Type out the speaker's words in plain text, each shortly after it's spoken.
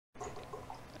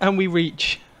And we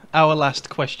reach our last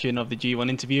question of the G1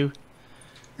 interview.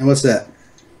 And what's that?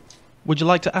 Would you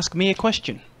like to ask me a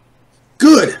question?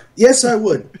 Good. Yes, I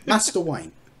would. Master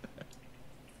Wayne.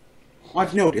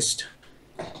 I've noticed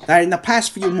that in the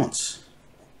past few months,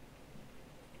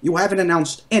 you haven't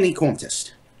announced any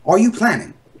contest. Are you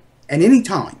planning, at any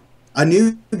time, a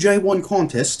new J1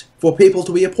 contest for people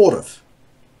to be a part of?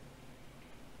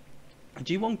 A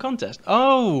G1 contest?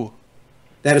 Oh!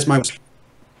 That is my...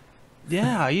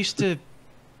 Yeah, I used to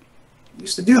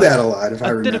do that a lot, if I I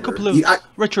remember. did a couple of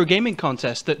retro gaming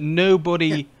contests that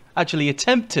nobody actually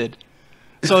attempted.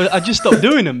 So I just stopped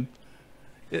doing them.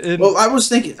 Well, I was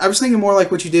thinking more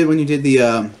like what you did when you did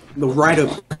the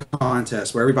write-up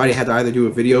contest, where everybody had to either do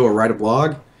a video or write a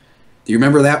blog. Do you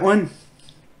remember that one?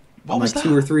 What was like that?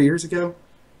 2 or 3 years ago?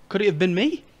 Could it have been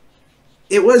me?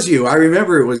 It was you. I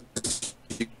remember it was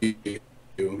you.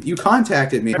 You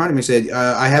contacted me and said,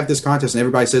 I have this contest and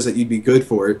everybody says that you'd be good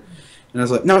for it. And I was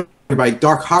like, no, everybody,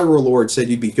 Dark Hyrule Lord said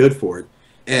you'd be good for it.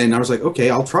 And I was like, okay,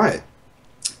 I'll try it.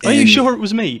 Are you sure it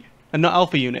was me and not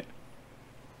Alpha Unit?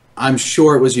 I'm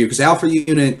sure it was you, because Alpha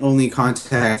Unit only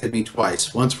contacted me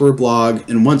twice. Once for a blog,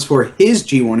 and once for his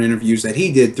G1 interviews that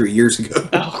he did 3 years ago.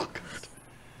 Oh,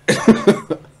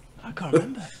 God. I can't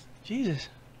remember. Jesus.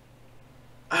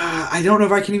 I don't know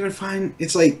if I can even find...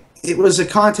 It's like, it was a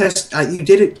contest. You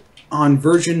did it on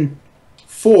version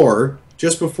 4,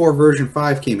 just before version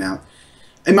 5 came out.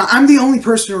 And I'm the only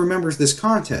person who remembers this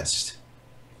contest.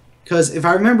 Because if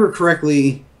I remember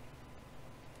correctly,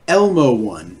 Elmo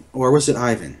won. Or was it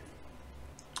Ivan?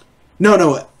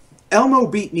 No. Elmo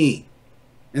beat me.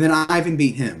 And then Ivan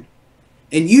beat him.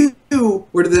 And you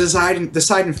were the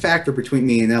deciding factor between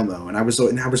me and Elmo. And I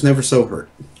was never so hurt.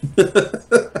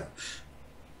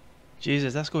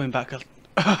 Jesus, that's going back.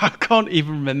 I can't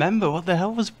even remember what the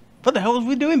hell was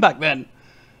we doing back then.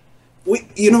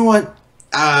 You know what?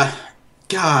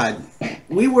 God,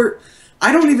 we were.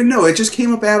 I don't even know. It just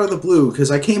came up out of the blue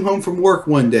because I came home from work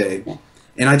one day,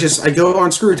 and I go on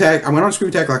ScrewTech. I went on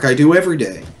ScrewTech like I do every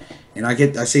day, and I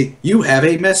see you have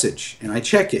a message, and I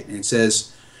check it, and it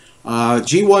says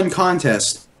G1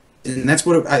 contest, and I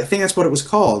think that's what it was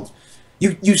called.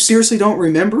 You seriously don't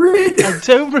remember it? I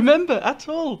don't remember at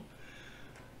all.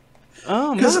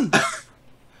 Oh man!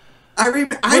 I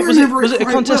remember. Was it a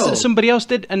contest that somebody else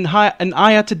did, and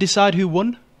I had to decide who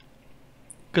won?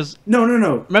 Because no.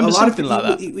 Remember something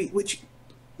like that.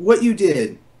 What you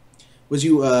did was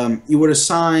you would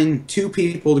assign 2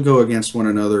 people to go against one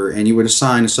another, and you would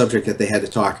assign a subject that they had to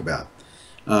talk about.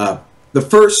 The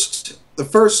first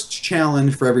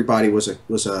challenge for everybody was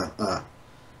a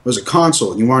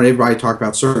console, and you wanted everybody to talk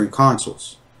about certain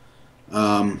consoles.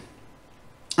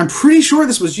 I'm pretty sure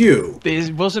this was you.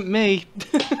 It wasn't me.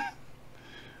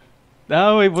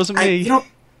 No, it wasn't me. You know,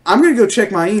 I'm gonna go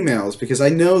check my emails because I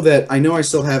know I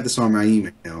still have this on my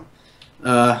email.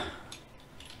 I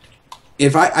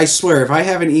swear, if I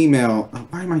have an email,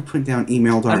 why am I putting down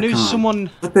email.com? I knew someone.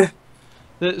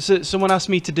 Someone asked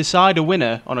me to decide a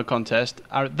winner on a contest.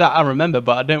 That I remember,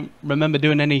 but I don't remember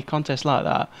doing any contests like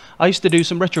that. I used to do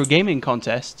some retro gaming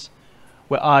contests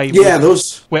where I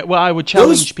would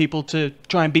challenge people to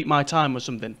try and beat my time or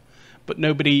something, but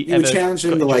nobody ever. You would challenge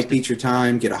them to like beat your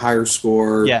time, get a higher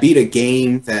score, beat a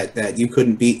game that you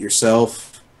couldn't beat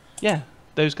yourself. Yeah,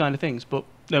 those kind of things, but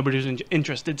nobody was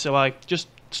interested, so I just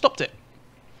stopped it.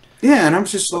 Yeah, and I'm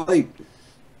just like,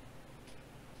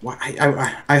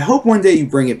 I hope one day you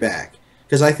bring it back,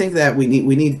 because I think that we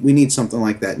need something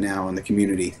like that now in the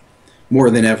community more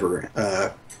than ever.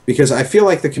 Because I feel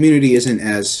like the community isn't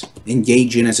as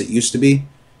engaging as it used to be,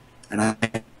 and I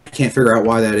can't figure out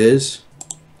why that is.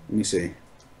 Let me see.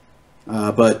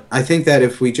 But I think that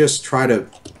if we just try to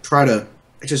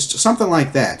just something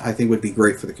like that, I think would be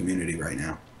great for the community right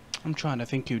now. I'm trying to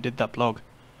think who did that blog.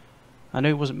 I know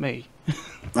it wasn't me.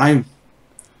 I'm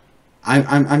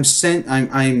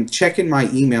checking my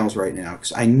emails right now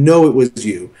because I know it was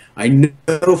you. I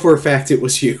know for a fact it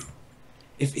was you.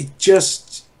 If it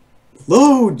just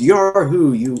load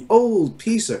Yahoo, you old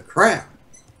piece of crap.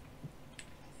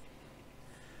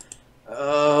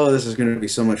 Oh, this is going to be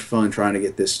so much fun trying to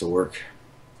get this to work.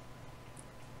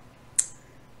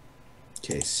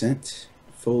 Okay, sent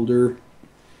folder.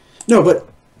 No, but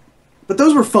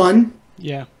those were fun.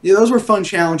 Yeah, those were fun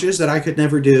challenges that I could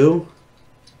never do.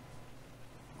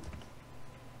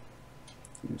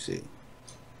 Let me see.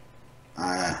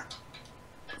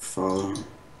 Follow.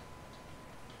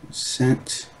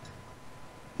 Sent.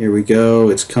 Here we go.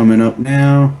 It's coming up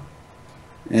now.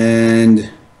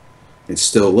 And it's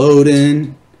still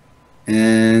loading.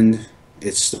 And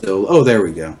it's still... Oh, there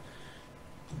we go.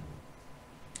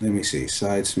 Let me see.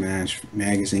 Side Smash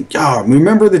magazine. Oh,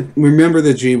 remember the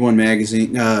G1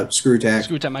 magazine, Screwtack,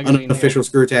 Screwtack magazine, unofficial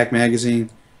Screwtack magazine.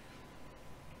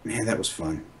 Man, that was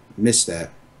fun. Missed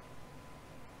that.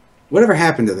 Whatever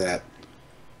happened to that?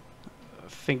 I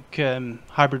think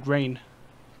Hybrid Rain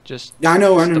just I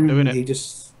know. stopped doing it. He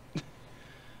just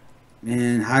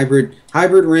man, hybrid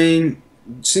Rain.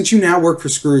 Since you now work for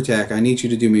Screwtack, I need you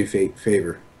to do me a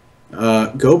favor.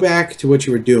 Go back to what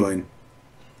you were doing.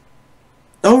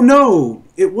 Oh no,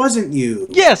 it wasn't you.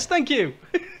 Yes, thank you.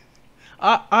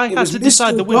 I had to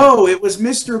decide the winner. Oh, it was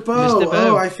Mr. Bo. Mr. Bo.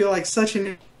 Oh, I feel like such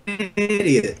an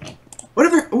idiot.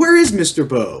 Whatever. Where is Mr.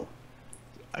 Bo?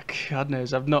 God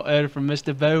knows, I've not heard from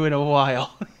Mr. Bo in a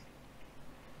while.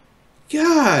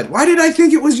 God, why did I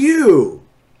think it was you?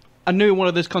 I knew in one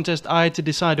of those contests I had to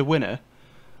decide a winner,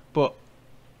 but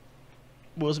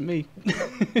it wasn't me.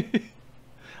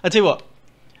 I tell you what,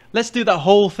 let's do that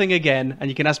whole thing again, and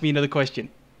you can ask me another question.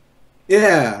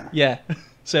 Yeah. Yeah.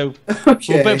 So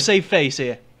Okay. we'll both save face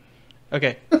here.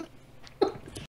 Okay.